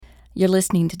You're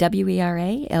listening to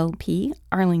WERA LP,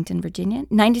 Arlington, Virginia,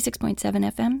 96.7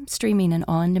 FM, streaming and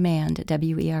on demand at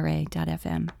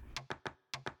WERA.FM.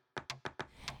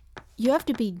 You have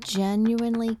to be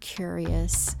genuinely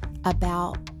curious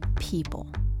about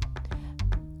people.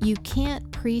 You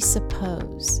can't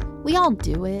presuppose. We all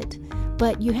do it,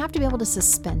 but you have to be able to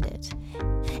suspend it.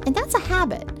 And that's a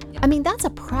habit. I mean, that's a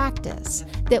practice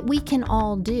that we can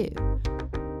all do.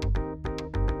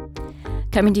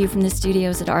 Coming to you from the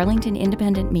studios at Arlington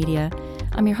Independent Media,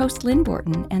 I'm your host, Lynn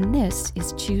Borton, and this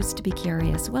is Choose to be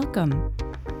Curious. Welcome.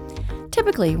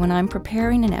 Typically, when I'm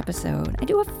preparing an episode, I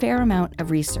do a fair amount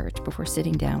of research before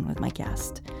sitting down with my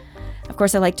guest. Of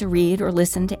course, I like to read or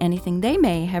listen to anything they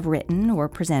may have written or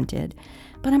presented,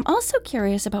 but I'm also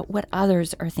curious about what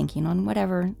others are thinking on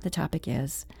whatever the topic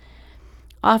is.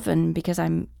 Often, because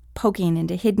I'm poking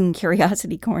into hidden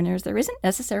curiosity corners, there isn't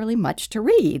necessarily much to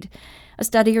read. A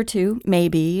study or two,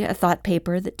 maybe, a thought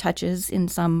paper that touches in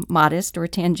some modest or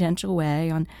tangential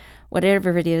way on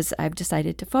whatever it is I've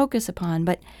decided to focus upon,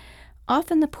 but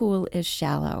often the pool is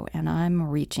shallow and I'm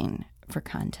reaching for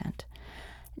content.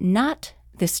 Not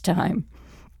this time.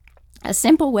 A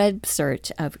simple web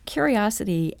search of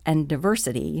curiosity and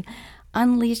diversity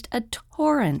unleashed a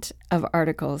torrent of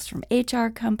articles from HR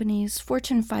companies,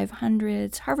 Fortune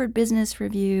 500s, Harvard Business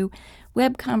Review,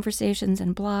 web conversations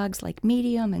and blogs like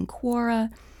Medium and Quora.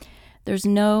 There's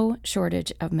no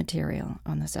shortage of material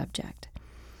on the subject.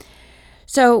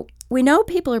 So we know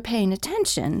people are paying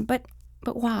attention, but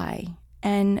why?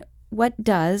 And what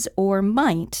does or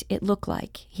might it look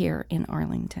like here in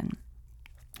Arlington?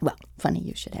 Well, funny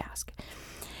you should ask.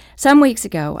 Some weeks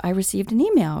ago, I received an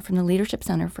email from the Leadership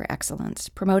Center for Excellence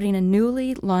promoting a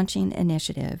newly launching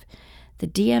initiative, the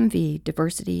DMV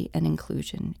Diversity and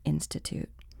Inclusion Institute.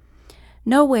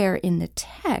 Nowhere in the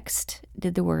text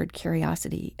did the word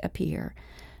curiosity appear,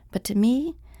 but to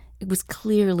me, it was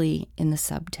clearly in the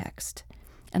subtext.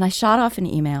 And I shot off an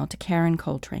email to Karen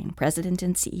Coltrane, President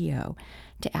and CEO,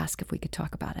 to ask if we could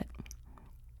talk about it.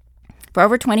 For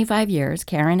over 25 years,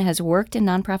 Karen has worked in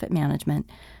nonprofit management,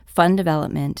 fund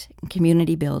development, and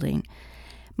community building,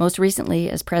 most recently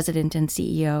as president and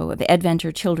CEO of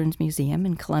Edventure Children's Museum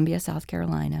in Columbia, South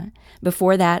Carolina.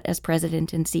 Before that, as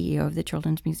president and CEO of the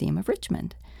Children's Museum of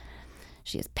Richmond.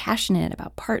 She is passionate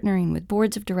about partnering with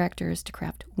boards of directors to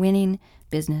craft winning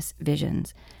business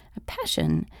visions, a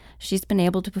passion she's been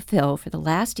able to fulfill for the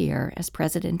last year as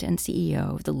president and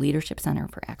CEO of the Leadership Center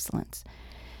for Excellence.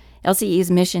 LCE's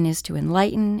mission is to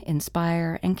enlighten,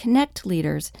 inspire, and connect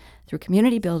leaders through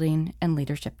community building and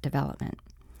leadership development.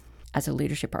 As a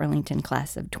Leadership Arlington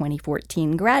Class of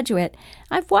 2014 graduate,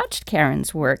 I've watched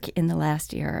Karen's work in the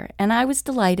last year, and I was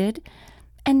delighted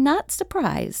and not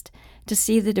surprised to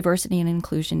see the Diversity and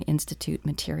Inclusion Institute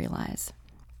materialize.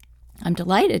 I'm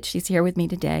delighted she's here with me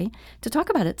today to talk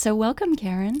about it. So welcome,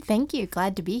 Karen. Thank you.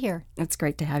 Glad to be here. It's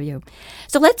great to have you.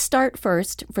 So let's start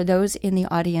first for those in the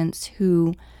audience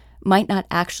who might not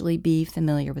actually be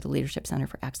familiar with the Leadership Center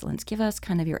for Excellence. Give us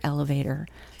kind of your elevator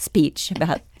speech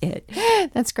about it.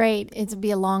 That's great. It'll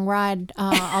be a long ride.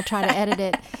 I'll try to edit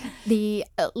it. The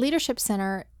Leadership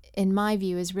Center, in my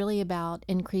view, is really about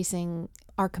increasing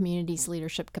our community's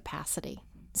leadership capacity.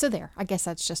 So there, I guess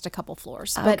that's just a couple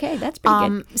floors. But, okay, that's pretty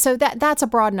good. So that's a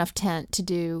broad enough tent to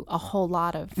do a whole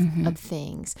lot of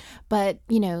things. But,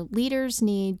 leaders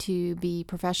need to be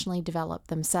professionally developed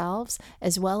themselves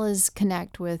as well as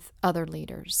connect with other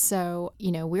leaders. So,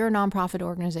 we're a nonprofit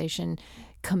organization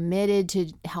committed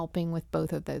to helping with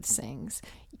both of those things.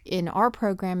 In our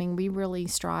programming, we really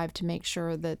strive to make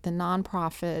sure that the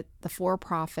nonprofit, the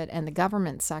for-profit, and the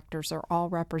government sectors are all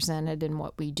represented in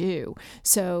what we do.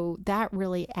 So that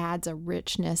really adds a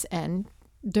richness and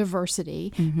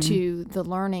diversity to the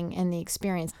learning and the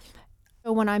experience.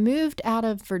 So when I moved out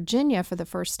of Virginia for the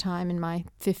first time in my,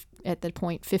 at the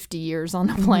point, 50 years on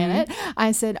the planet,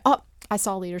 I said, I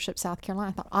saw Leadership South Carolina.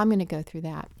 I thought, I'm going to go through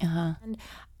that. And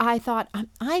I thought,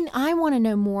 I want to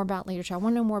know more about leadership. I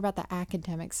want to know more about the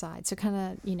academic side. So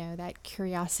kind of, that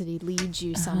curiosity leads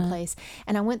you someplace.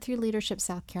 And I went through Leadership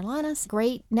South Carolina.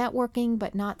 Great networking,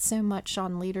 but not so much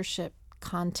on leadership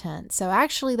content. So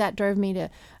actually that drove me to,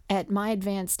 at my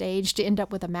advanced age, to end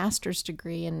up with a master's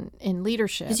degree in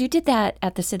leadership. Because you did that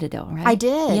at the Citadel, right? I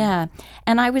did. Yeah.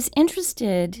 And I was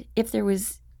interested if there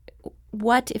was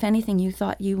what, if anything, you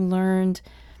thought you learned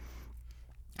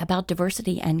about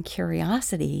diversity and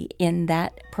curiosity in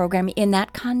that program, in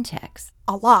that context.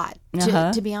 a lot,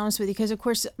 to be honest with you, because, of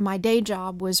course, my day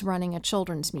job was running a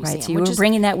children's museum. Right, so you were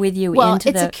bringing that with you into the Well,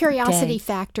 it's a curiosity day.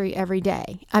 factory every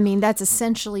day. I mean, that's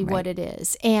essentially what it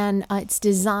is. And it's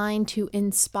designed to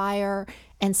inspire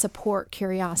and support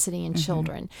curiosity in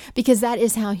children, because that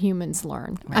is how humans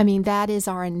learn. Right. I mean, that is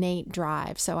our innate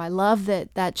drive. So I love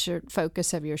that that's your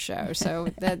focus of your show. So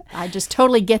that I just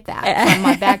totally get that from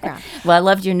my background. Well, I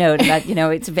loved your note about,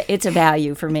 it's a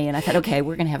value for me. And I thought, okay,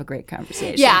 we're going to have a great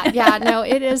conversation. Yeah, no,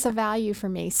 it is a value for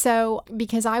me. So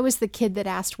because I was the kid that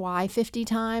asked why 50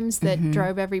 times that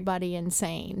drove everybody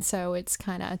insane. So it's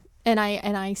kind of, and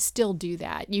I still do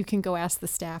that. You can go ask the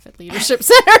staff at Leadership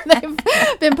Center.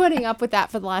 They've been putting up with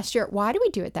that for the last year. Why do we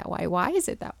do it that way? Why is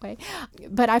it that way?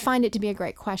 But I find it to be a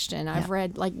great question. I've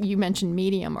read, like you mentioned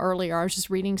Medium earlier. I was just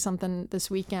reading something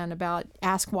this weekend about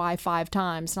ask why 5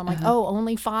 times. And I'm like, oh,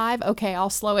 only 5? Okay,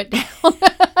 I'll slow it down.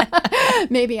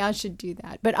 Maybe I should do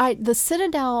that. But the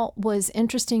Citadel was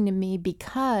interesting to me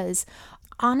because,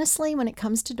 honestly, when it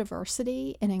comes to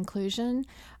diversity and inclusion,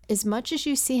 as much as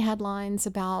you see headlines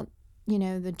about,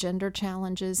 the gender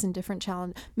challenges and different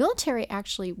challenges, military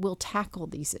actually will tackle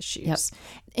these issues.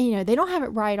 Yep. And, they don't have it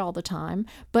right all the time,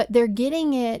 but they're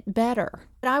getting it better.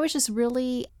 But I was just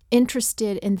really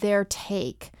interested in their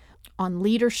take on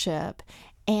leadership,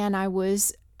 and I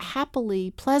was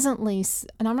happily, pleasantly,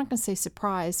 and I'm not going to say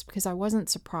surprised because I wasn't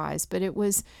surprised, but it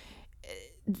was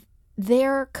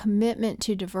their commitment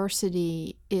to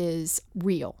diversity is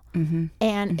real.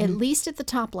 And at least at the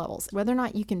top levels, whether or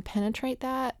not you can penetrate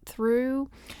that through,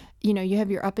 you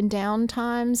have your up and down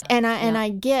times. And I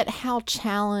get how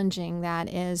challenging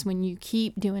that is when you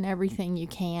keep doing everything you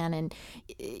can. And,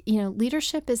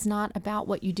 leadership is not about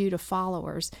what you do to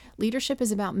followers. Leadership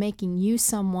is about making you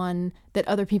someone that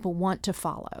other people want to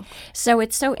follow. So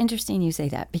it's so interesting you say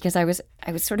that, because I was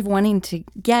sort of wanting to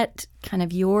get kind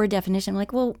of your definition.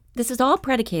 Like, well, this is all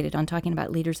predicated on talking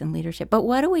about leaders and leadership, but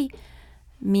what do we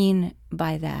mean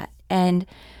by that? And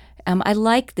I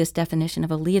like this definition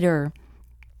of a leader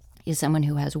is someone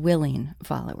who has willing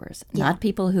followers, not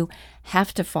people who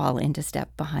have to fall into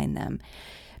step behind them.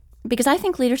 Because I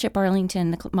think Leadership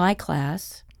Arlington, my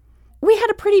class, we had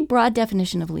a pretty broad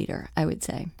definition of leader, I would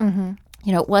say.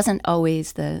 It wasn't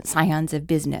always the scions of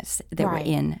business that were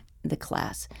in the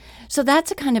class. So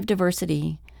that's a kind of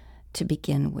diversity to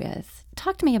begin with.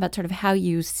 Talk to me about sort of how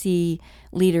you see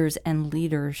leaders and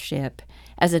leadership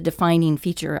as a defining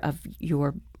feature of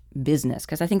your business,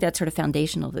 because I think that's sort of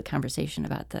foundational to the conversation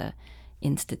about the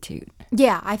Institute.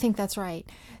 Yeah, I think that's right.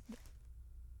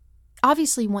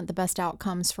 Obviously, you want the best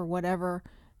outcomes for whatever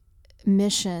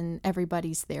mission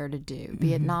everybody's there to do,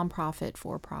 be it nonprofit,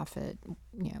 for-profit,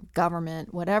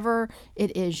 government, whatever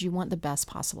it is, you want the best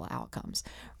possible outcomes.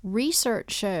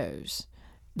 Research shows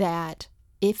that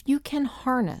if you can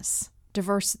harness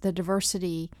the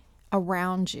diversity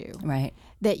around you,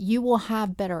 that you will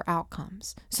have better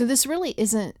outcomes. So this really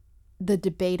isn't the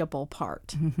debatable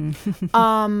part.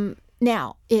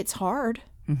 Now, it's hard.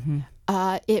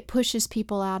 It pushes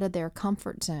people out of their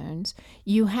comfort zones.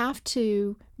 You have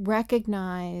to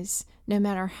recognize, no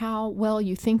matter how well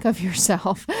you think of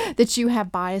yourself, that you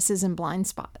have biases and blind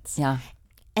spots. Yeah.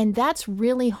 And that's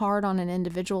really hard on an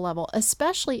individual level,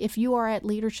 especially if you are at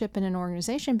leadership in an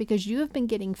organization, because you have been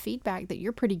getting feedback that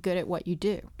you're pretty good at what you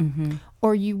do,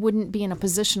 or you wouldn't be in a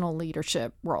positional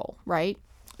leadership role, right?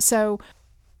 So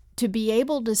to be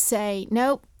able to say,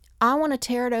 nope, I want to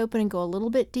tear it open and go a little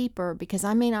bit deeper because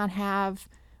I may not have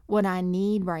what I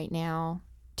need right now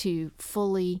to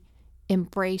fully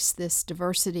embrace this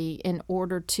diversity in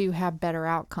order to have better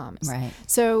outcomes. Right.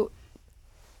 So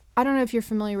I don't know if you're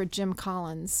familiar with Jim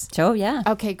Collins. Oh, yeah.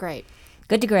 Okay, great.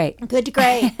 Good to great. Good to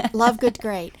great. Love good to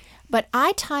great. But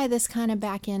I tie this kind of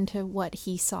back into what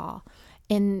he saw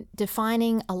in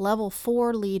defining a level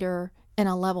 4 leader and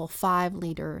a level 5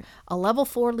 leader. A level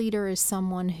 4 leader is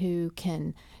someone who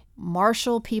can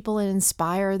marshal people and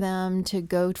inspire them to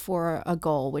go for a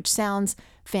goal, which sounds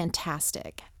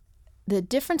fantastic. The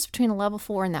difference between a level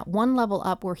 4 and that one level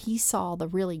up where he saw the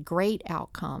really great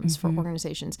outcomes for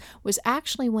organizations was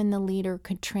actually when the leader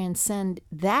could transcend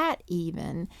that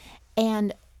even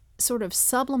and sort of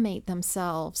sublimate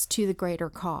themselves to the greater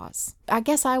cause. I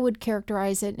guess I would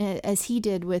characterize it as he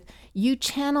did with, you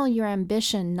channel your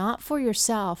ambition not for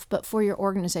yourself, but for your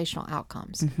organizational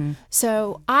outcomes.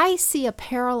 So I see a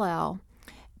parallel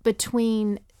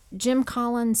between Jim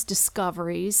Collins'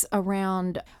 discoveries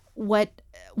around what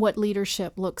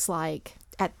leadership looks like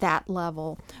at that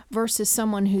level versus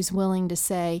someone who's willing to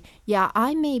say, yeah,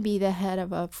 I may be the head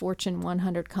of a Fortune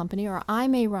 100 company, or I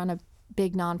may run a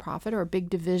big nonprofit or a big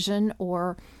division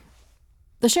or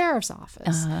the sheriff's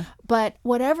office. But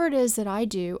whatever it is that I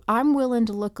do, I'm willing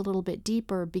to look a little bit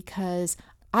deeper because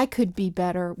I could be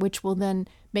better, which will then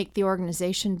make the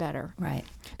organization better. Right.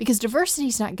 Because diversity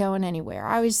is not going anywhere.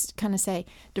 I always kind of say,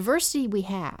 diversity we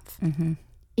have.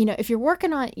 You know, if you're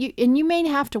working on, and you may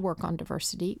have to work on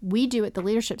diversity, we do at the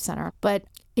Leadership Center, but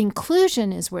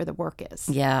inclusion is where the work is.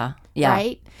 Yeah.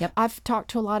 Right? Yep. I've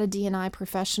talked to a lot of D&I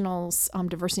professionals,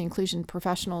 diversity inclusion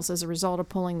professionals, as a result of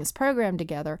pulling this program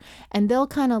together, and they'll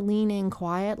kind of lean in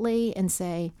quietly and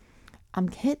say, I'm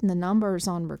hitting the numbers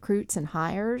on recruits and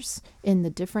hires in the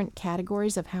different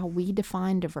categories of how we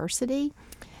define diversity,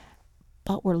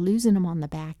 but we're losing them on the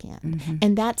back end.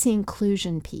 And that's the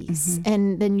inclusion piece.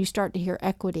 And then you start to hear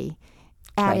equity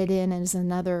added in as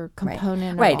another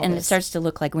component. Right, of and this. it starts to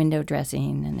look like window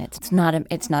dressing, and it's not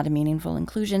a meaningful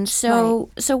inclusion. So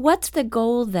what's the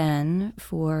goal then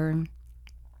for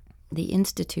the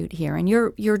Institute here? And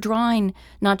you're drawing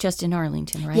not just in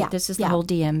Arlington, right? Yeah, This is the whole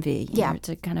DMV. Yeah. It's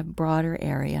a kind of broader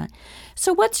area.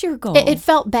 So what's your goal? It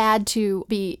felt bad to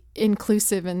be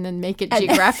inclusive and then make it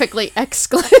geographically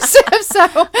exclusive. So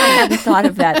I hadn't thought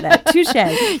of that. Touche.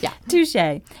 Yeah.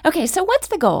 Touche. Okay, so what's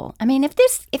the goal? I mean, if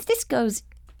this goes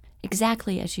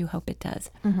exactly as you hope it does,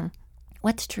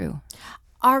 what's true?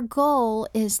 Our goal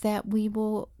is that we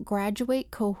will graduate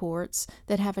cohorts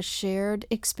that have a shared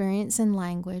experience in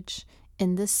language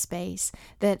in this space,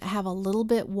 that have a little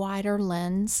bit wider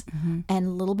lens and a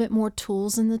little bit more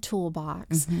tools in the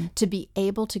toolbox to be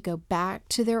able to go back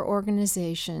to their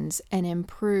organizations and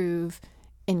improve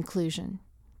inclusion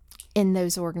in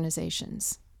those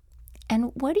organizations.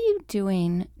 And what are you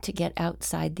doing to get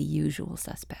outside the usual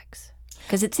suspects?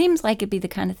 Because it seems like it'd be the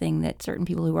kind of thing that certain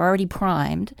people who are already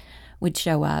primed would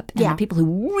show up, and the people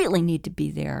who really need to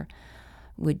be there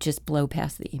would just blow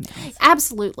past the emails.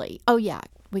 Absolutely. Oh, yeah.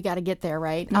 We got to get there,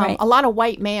 right? Right. A lot of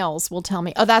white males will tell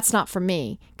me, oh, that's not for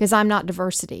me because I'm not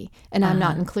diversity and I'm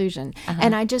not inclusion.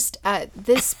 And I just,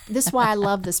 this is why I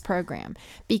love this program,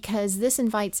 because this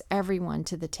invites everyone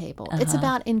to the table. It's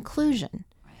about inclusion.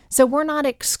 So we're not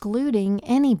excluding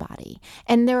anybody.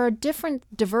 And there are different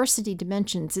diversity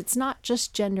dimensions. It's not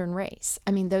just gender and race.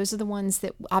 I mean, those are the ones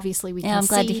that obviously we can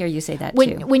see. I'm glad to hear you say that,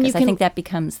 when, too. When you I think that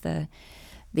becomes the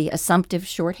assumptive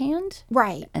shorthand.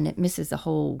 Right. And it misses a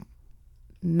whole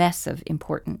mess of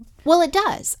important. Well, it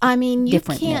does. I mean, you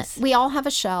Differentness. can't, we all have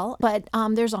a shell, but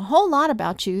there's a whole lot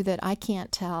about you that I can't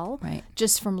tell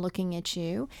just from looking at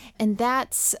you. And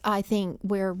that's, I think,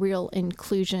 where real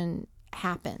inclusion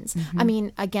happens. I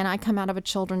mean, again, I come out of a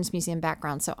children's museum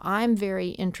background, so I'm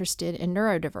very interested in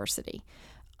neurodiversity.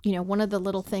 You know, one of the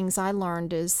little things I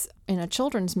learned is in a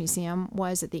children's museum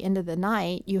was at the end of the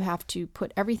night, you have to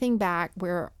put everything back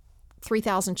where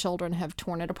 3,000 children have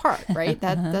torn it apart, right?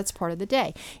 That's part of the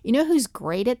day. You know who's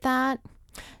great at that?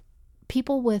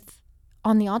 People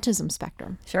on the autism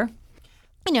spectrum. Sure.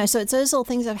 You know, so it's those little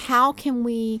things of how can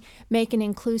we make an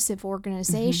inclusive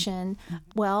organization?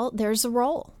 Well, there's a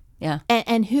role. Yeah.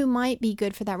 And who might be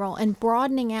good for that role, and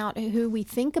broadening out who we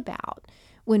think about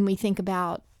when we think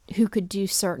about who could do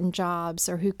certain jobs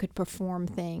or who could perform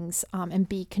things and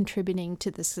be contributing to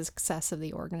the success of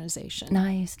the organization.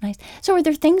 Nice. So are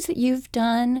there things that you've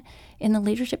done in the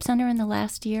Leadership Center in the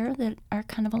last year that are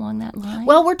kind of along that line?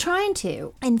 Well, we're trying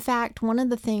to. In fact, one of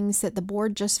the things that the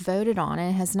board just voted on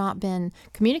and has not been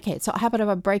communicated. So how about if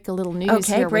I break a little news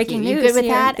here breaking with you? news. You good with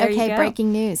Here, that? there you Okay, go.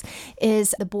 breaking news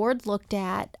is the board looked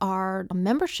at our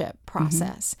membership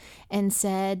process and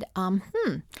said,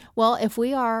 well, if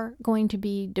we are going to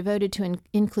be devoted to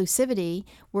inclusivity,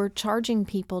 we're charging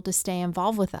people to stay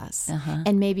involved with us.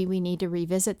 And maybe we need to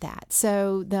revisit that.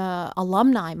 So the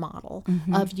alumni model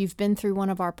of you've been through one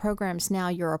of our programs, now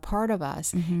you're a part of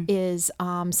us, is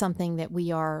something that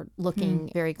we are looking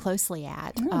very closely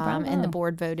at. And the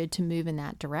board voted to move in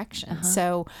that direction.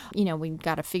 So, you know, we've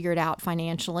got to figure it out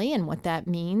financially and what that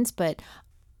means. But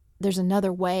there's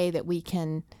another way that we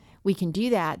can do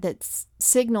that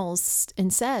signals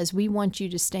and says, we want you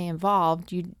to stay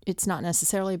involved. It's not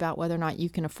necessarily about whether or not you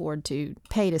can afford to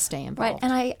pay to stay involved.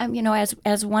 Right. And you know,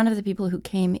 as one of the people who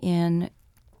came in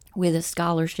with a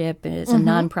scholarship as a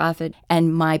nonprofit,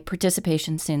 and my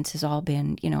participation since has all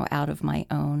been, you know, out of my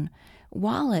own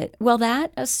wallet. Well,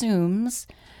 that assumes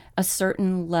a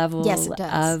certain level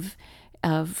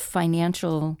of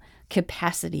financial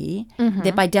capacity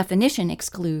that by definition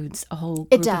excludes a whole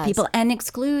group of people and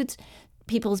excludes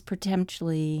people's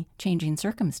potentially changing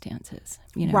circumstances.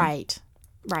 You know? Right.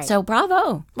 So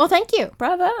bravo. Well, thank you.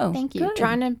 Bravo. Thank you. Good.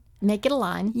 Trying to make it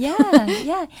align.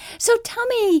 Yeah. So tell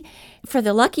me, for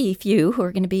the lucky few who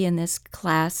are going to be in this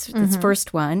class, this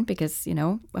first one, because,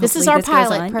 this is our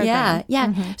pilot program.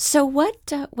 Yeah. So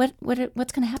what's going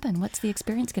to happen? What's the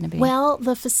experience going to be? Well,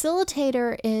 the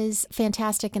facilitator is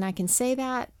fantastic, and I can say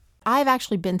that. I've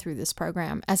actually been through this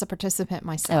program as a participant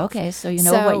myself. Okay, so you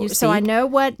know what you see. So I know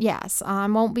yes, I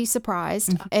won't be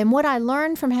surprised. And what I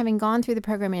learned from having gone through the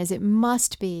program is it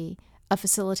must be a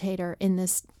facilitator in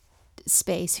this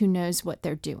space who knows what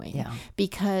they're doing,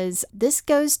 because this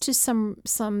goes to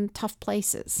some tough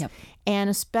places. And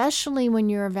especially when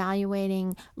you're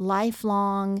evaluating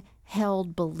lifelong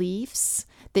held beliefs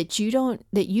that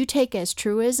you take as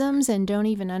truisms and don't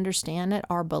even understand it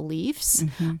are beliefs,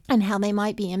 and how they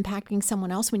might be impacting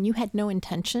someone else when you had no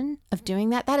intention of doing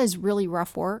that. That is really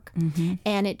rough work,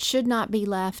 and it should not be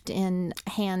left in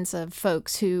hands of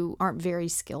folks who aren't very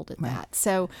skilled at that.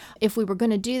 So if we were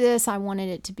going to do this, I wanted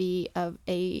it to be of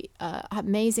a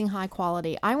amazing high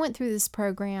quality. I went through this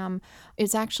program.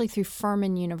 It's actually through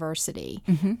Furman University.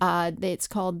 It's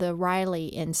called the Riley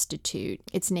Institute.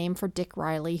 It's named for Dick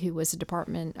Riley, who was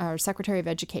a Secretary of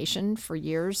Education for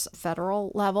years,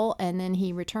 federal level, and then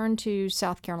he returned to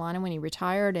South Carolina when he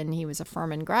retired, and he was a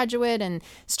Furman graduate and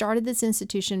started this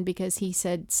institution because he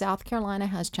said South Carolina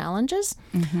has challenges,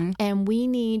 and we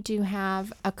need to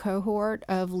have a cohort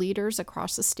of leaders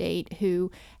across the state who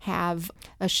have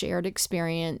a shared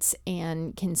experience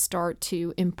and can start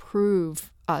to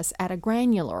improve us at a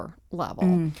granular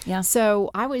level. So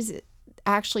I was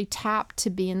actually tapped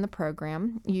to be in the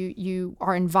program. You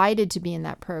are invited to be in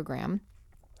that program.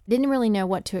 Didn't really know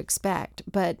what to expect,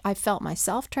 but I felt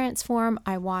myself transform.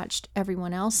 I watched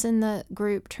everyone else in the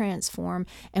group transform.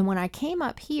 And when I came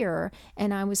up here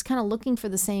and I was kind of looking for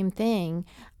the same thing,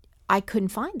 I couldn't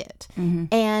find it.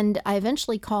 And I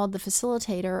eventually called the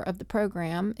facilitator of the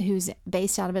program, who's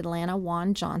based out of Atlanta,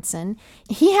 Juan Johnson.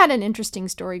 He had an interesting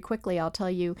story. Quickly, I'll tell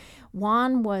you.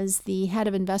 Juan was the head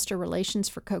of investor relations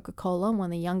for Coca-Cola, one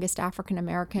of the youngest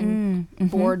African-American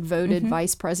board-voted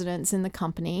vice presidents in the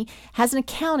company, has an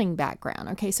accounting background.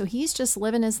 Okay, so he's just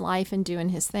living his life and doing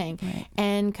his thing.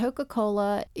 And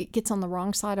Coca-Cola, it gets on the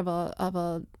wrong side of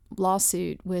a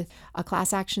lawsuit, with a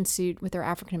class action suit with their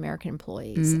African-American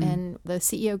employees. And the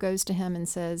CEO goes to him and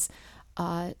says,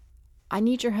 I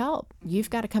need your help. You've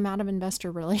got to come out of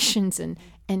investor relations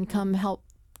and come help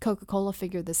Coca-Cola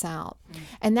figure this out.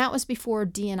 And that was before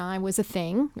D&I was a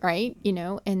thing, right?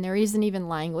 And there isn't even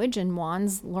language, and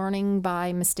Juan's learning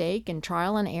by mistake and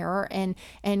trial and error, and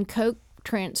Coke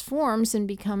transforms and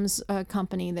becomes a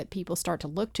company that people start to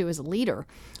look to as a leader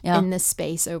in this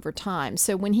space over time.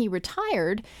 So when he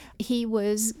retired, he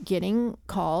was getting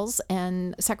calls,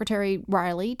 and Secretary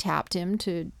Riley tapped him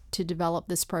to develop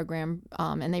this program,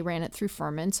 and they ran it through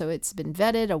Furman. So it's been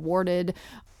vetted, awarded.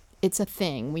 It's a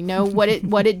thing. We know what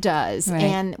it does,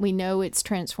 and we know its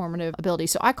transformative ability.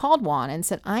 So I called Juan and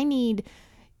said, I need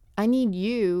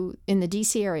you in the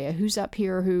DC area, who's up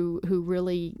here who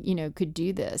really, could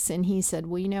do this. And he said,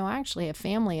 well, I actually have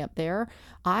family up there.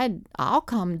 I'll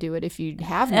come do it if you'd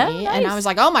have me. Oh, nice. And I was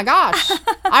like, oh my gosh,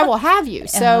 I will have you.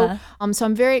 So so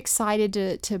I'm very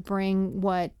excited to bring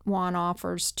what Juan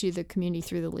offers to the community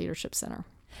through the Leadership Center.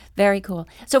 Very cool.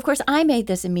 So, of course, I made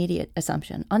this immediate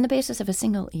assumption on the basis of a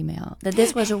single email that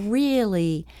this was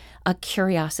really a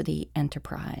curiosity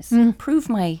enterprise. Prove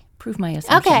my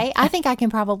assumption. Okay, I think I can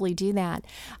probably do that.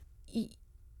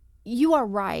 You are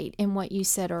right in what you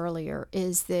said earlier,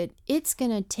 is that it's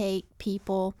going to take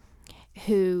people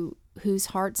whose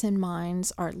hearts and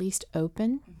minds are at least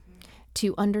open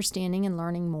to understanding and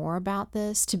learning more about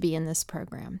this to be in this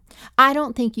program. I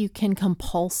don't think you can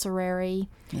compulsory.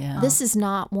 This is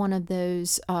not one of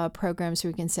those programs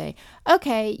where we can say,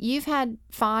 okay, you've had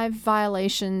 5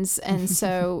 violations, and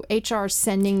so HR is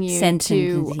sending you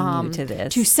to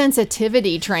this, to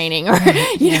sensitivity training, or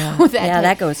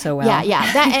that goes so well.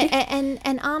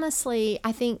 And honestly,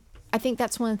 I think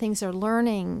that's one of the things they're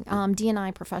learning.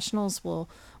 D&I professionals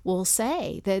will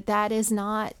say that is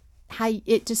not how,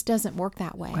 it just doesn't work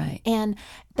that way. Right. And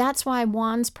that's why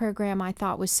Juan's program I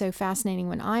thought was so fascinating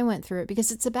when I went through it,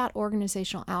 because it's about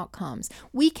organizational outcomes.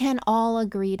 We can all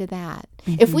agree to that.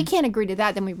 If we can't agree to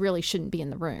that, then we really shouldn't be in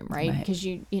the room, right? Because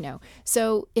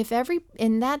so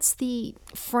and that's the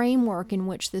framework in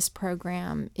which this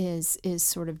program is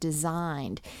sort of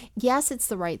designed. Yes, it's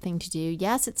the right thing to do.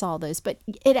 Yes, it's all those, but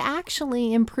it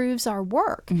actually improves our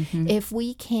work if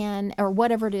we can, or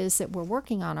whatever it is that we're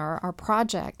working on, our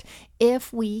project,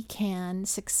 if we can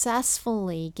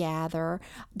successfully gather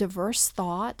diverse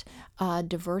thought,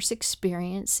 diverse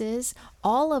experiences.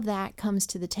 All of that comes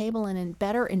to the table and it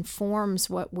better informs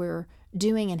what we're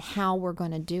doing and how we're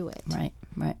going to do it. Right.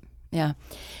 Yeah.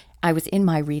 I was in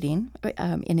my reading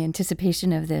in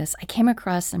anticipation of this. I came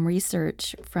across some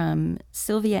research from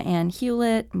Sylvia Ann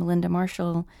Hewlett, Melinda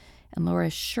Marshall, and Laura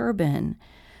Sherbin,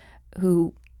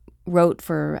 who wrote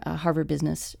for Harvard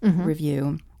Business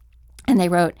Review. And they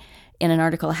wrote in an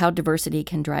article, How Diversity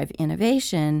Can Drive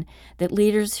Innovation, that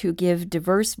leaders who give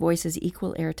diverse voices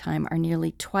equal airtime are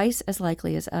nearly twice as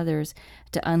likely as others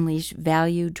to unleash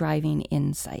value-driving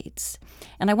insights.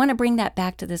 And I want to bring that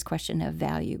back to this question of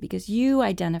value, because you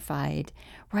identified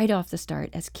right off the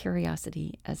start as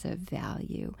curiosity as a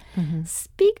value.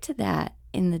 Speak to that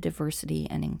in the diversity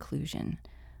and inclusion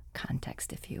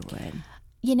context, if you would.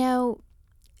 You know,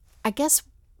 I guess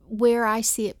where I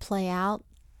see it play out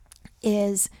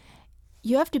is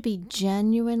you have to be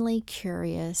genuinely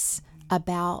curious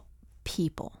about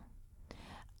people.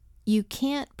 You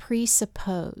can't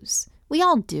presuppose. We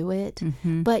all do it,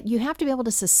 but you have to be able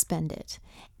to suspend it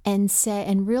and say,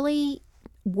 and really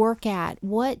work at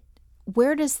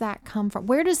where does that come from?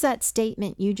 Where does that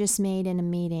statement you just made in a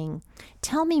meeting?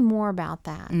 Tell me more about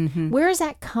that. Where is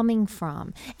that coming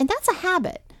from? And that's a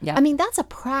habit. Yep. I mean, that's a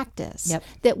practice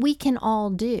that we can all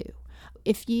do.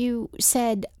 If you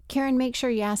said, Karen, make sure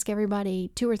you ask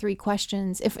everybody 2 or 3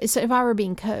 questions. If I were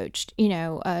being coached, you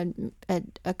know,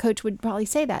 a coach would probably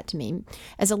say that to me.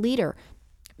 As a leader,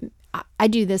 I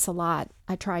do this a lot.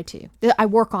 I try to. I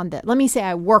work on this. Let me say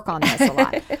I work on this a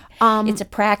lot. It's a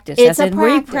practice. It's a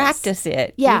practice. We practice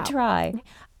it. Yeah. We try.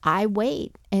 I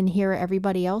wait and hear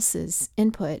everybody else's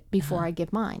input before I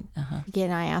give mine.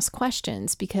 Again, I ask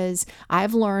questions because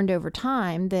I've learned over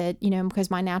time that, you know,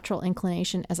 because my natural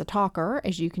inclination as a talker,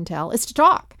 as you can tell, is to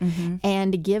talk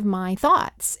and to give my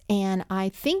thoughts. And I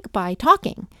think by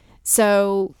talking.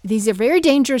 So these are very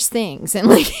dangerous things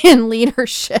in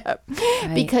leadership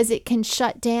because it can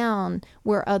shut down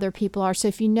where other people are. So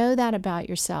if you know that about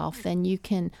yourself, then you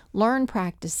can learn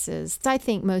practices. I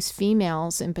think most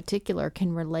females in particular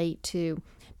can relate to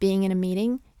being in a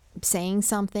meeting, saying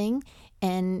something,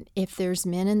 and if there's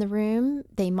men in the room,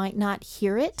 they might not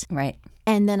hear it. Right.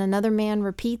 And then another man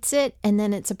repeats it, and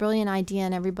then it's a brilliant idea,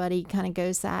 and everybody kind of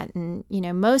goes that. And, you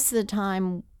know, most of the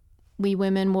time, we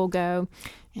women will go,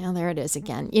 yeah, there it is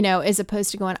again, you know, as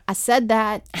opposed to going, I said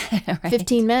that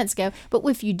 15 minutes ago. But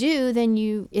if you do, then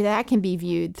that can be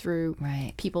viewed through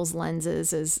people's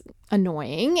lenses as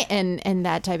annoying and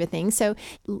that type of thing. So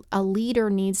a leader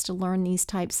needs to learn these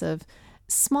types of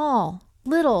small,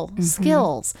 little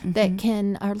skills that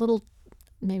can, or little,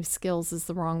 maybe skills is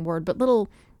the wrong word, but little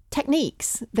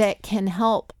techniques that can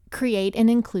help create an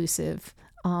inclusive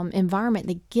environment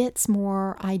that gets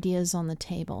more ideas on the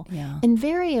table. Yeah.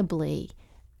 Invariably,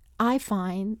 I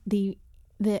find the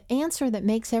answer that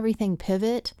makes everything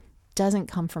pivot doesn't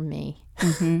come from me.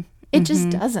 It just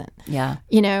doesn't. Yeah.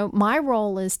 You know, my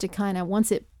role is to kind of,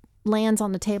 once it lands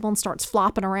on the table and starts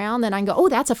flopping around, then I can go, oh,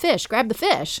 that's a fish, grab the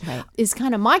fish, is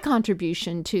kind of my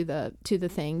contribution to the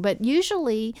thing. But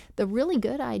usually the really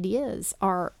good ideas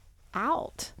are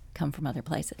out. Come from other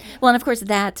places. Well, and of course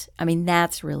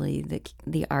that's really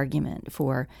the argument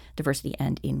for diversity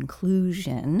and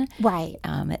inclusion. Right.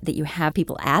 That you have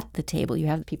people at the table, you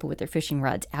have people with their fishing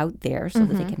rods out there so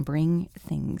that they can bring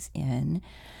things in.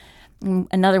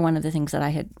 Another one of the things that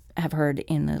I have heard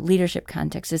in the leadership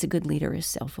context is a good leader is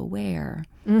self-aware.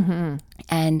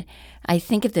 And I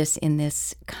think of this in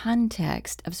this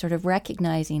context of sort of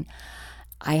recognizing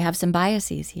I have some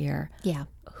biases here. Yeah.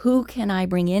 Who can I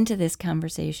bring into this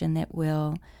conversation that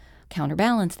will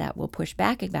counterbalance that, will push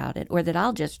back about it, or that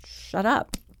I'll just shut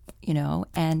up, you know,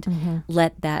 and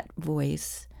let that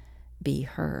voice be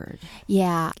heard?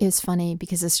 Yeah. It's funny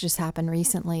because this just happened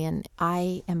recently, and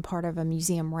I am part of a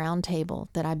museum roundtable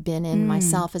that I've been in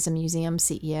myself as a museum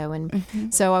CEO.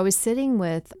 And so I was sitting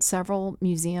with several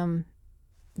museum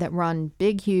that run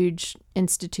big, huge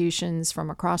institutions from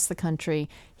across the country.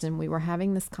 And we were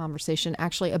having this conversation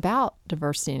actually about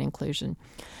diversity and inclusion.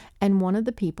 And one of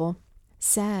the people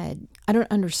said, I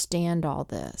don't understand all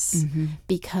this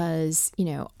because, you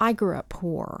know, I grew up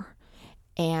poor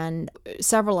and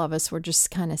several of us were just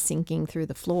kind of sinking through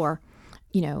the floor.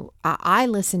 You know, I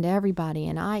listened to everybody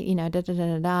and I, you know,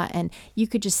 and you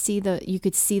could just see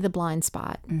the blind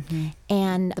spot.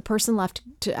 And the person left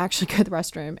to actually go to the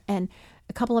restroom, and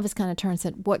a couple of us kind of turned and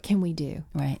said, what can we do?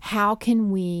 Right. How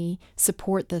can we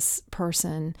support this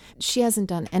person? She hasn't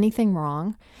done anything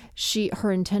wrong.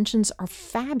 Her intentions are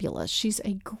fabulous. She's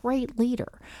a great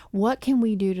leader. What can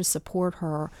we do to support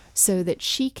her so that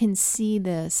she can see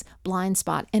this blind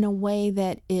spot in a way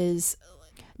that is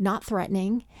not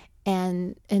threatening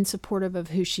and supportive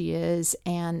of who she is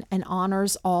and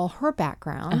honors all her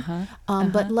background,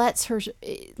 but lets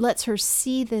her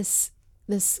see this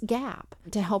this gap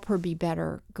to help her be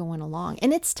better going along.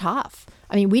 And it's tough.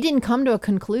 I mean, we didn't come to a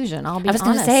conclusion. I'll be honest. I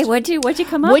was going to say, what'd you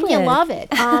come up with? Wouldn't you love it?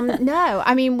 No,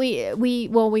 I mean,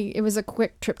 it was a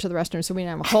quick trip to the restroom, so we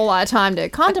didn't have a whole lot of time to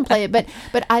contemplate it.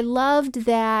 But I loved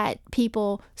that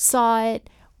people saw it,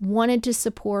 wanted to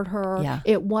support her. Yeah.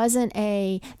 It wasn't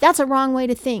that's a wrong way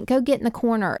to think. Go get in the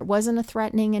corner. It wasn't a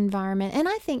threatening environment. And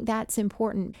I think that's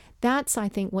important. That's, I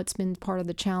think, what's been part of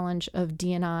the challenge of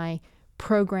D&I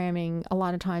programming a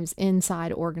lot of times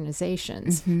inside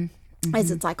organizations.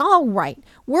 As it's like, all right,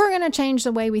 we're going to change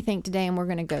the way we think today and we're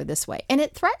going to go this way. And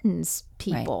it threatens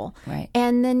people. Right.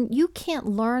 And then you can't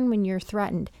learn when you're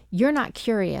threatened. You're not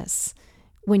curious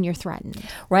when you're threatened.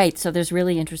 Right. So there's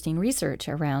really interesting research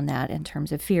around that in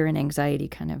terms of fear and anxiety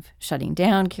kind of shutting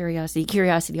down curiosity.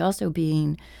 Curiosity also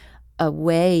being a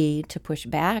way to push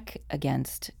back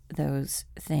against those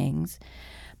things,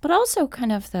 but also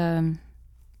kind of the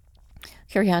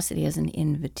curiosity as an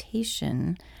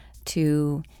invitation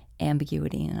to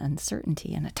ambiguity and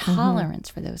uncertainty and a tolerance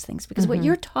for those things. Because what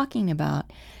you're talking about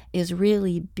is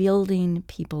really building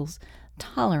people's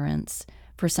tolerance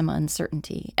for some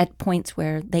uncertainty at points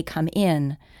where they come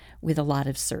in with a lot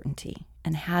of certainty.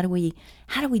 And how do we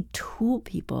tool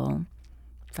people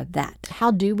for that?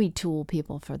 How do we tool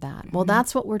people for that? Well,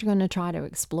 that's what we're going to try to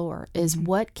explore is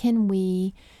what can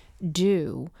we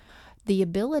do? The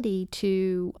ability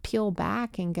to peel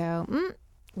back and go,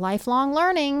 lifelong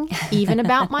learning, even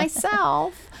about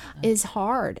myself, is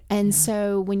hard. And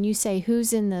so when you say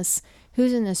who's in this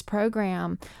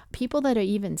program, people that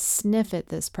even sniff at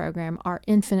this program are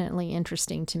infinitely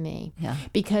interesting to me. Yeah.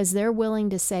 Because they're willing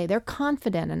to say, they're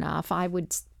confident enough, I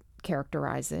would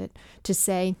characterize it, to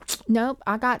say, nope,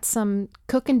 I got some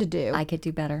cooking to do. I could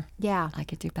do better. Yeah. I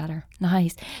could do better.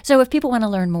 Nice. So if people want to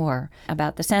learn more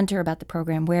about the center, about the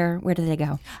program, where do they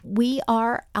go? We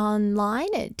are online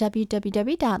at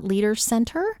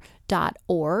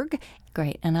www.leadercenter.org.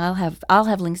 Great. And I'll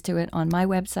have links to it on my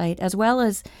website, as well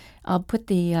as I'll put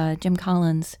the Jim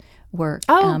Collins work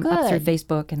up through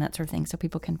Facebook and that sort of thing so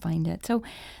people can find it. So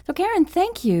Karen,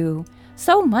 thank you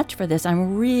so much for this.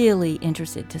 I'm really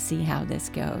interested to see how this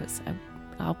goes.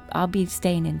 I'll be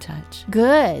staying in touch.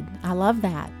 Good. I love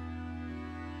that.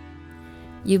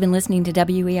 You've been listening to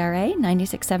WERA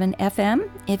 96.7 FM.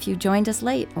 If you joined us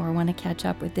late or want to catch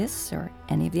up with this or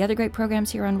any of the other great programs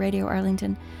here on Radio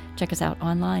Arlington, check us out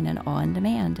online and on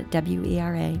demand at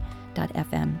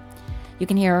WERA.FM. You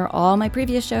can hear all my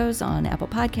previous shows on Apple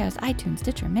Podcasts, iTunes,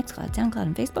 Stitcher, Mixcloud, SoundCloud,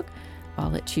 and Facebook,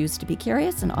 all at Choose to Be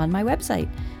Curious and on my website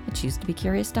at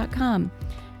choosetobecurious.com.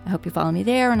 I hope you follow me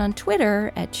there and on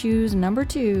Twitter at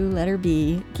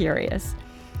choose2B_curious.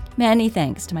 Many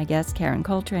thanks to my guest, Karen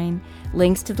Coltrane.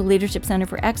 Links to the Leadership Center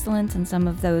for Excellence and some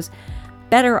of those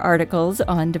better articles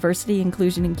on diversity,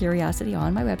 inclusion, and curiosity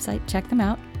on my website. Check them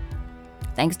out.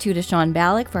 Thanks to Sean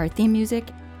Ballack for our theme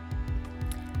music.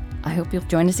 I hope you'll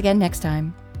join us again next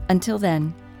time. Until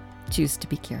then, choose to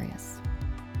be curious.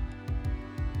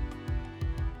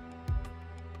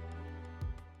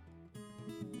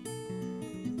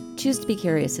 Choose to be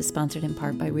Curious is sponsored in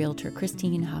part by Realtor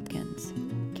Christine Hopkins.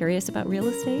 Curious about real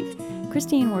estate?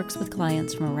 Christine works with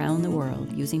clients from around the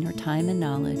world using her time and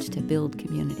knowledge to build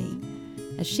community.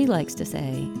 As she likes to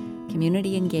say,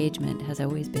 community engagement has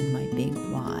always been my big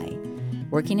why.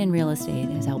 Working in real estate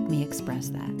has helped me express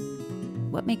that.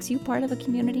 What makes you part of a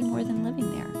community more than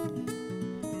living there?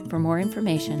 For more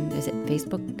information, visit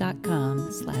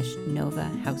facebook.com/Nova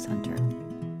House Hunter.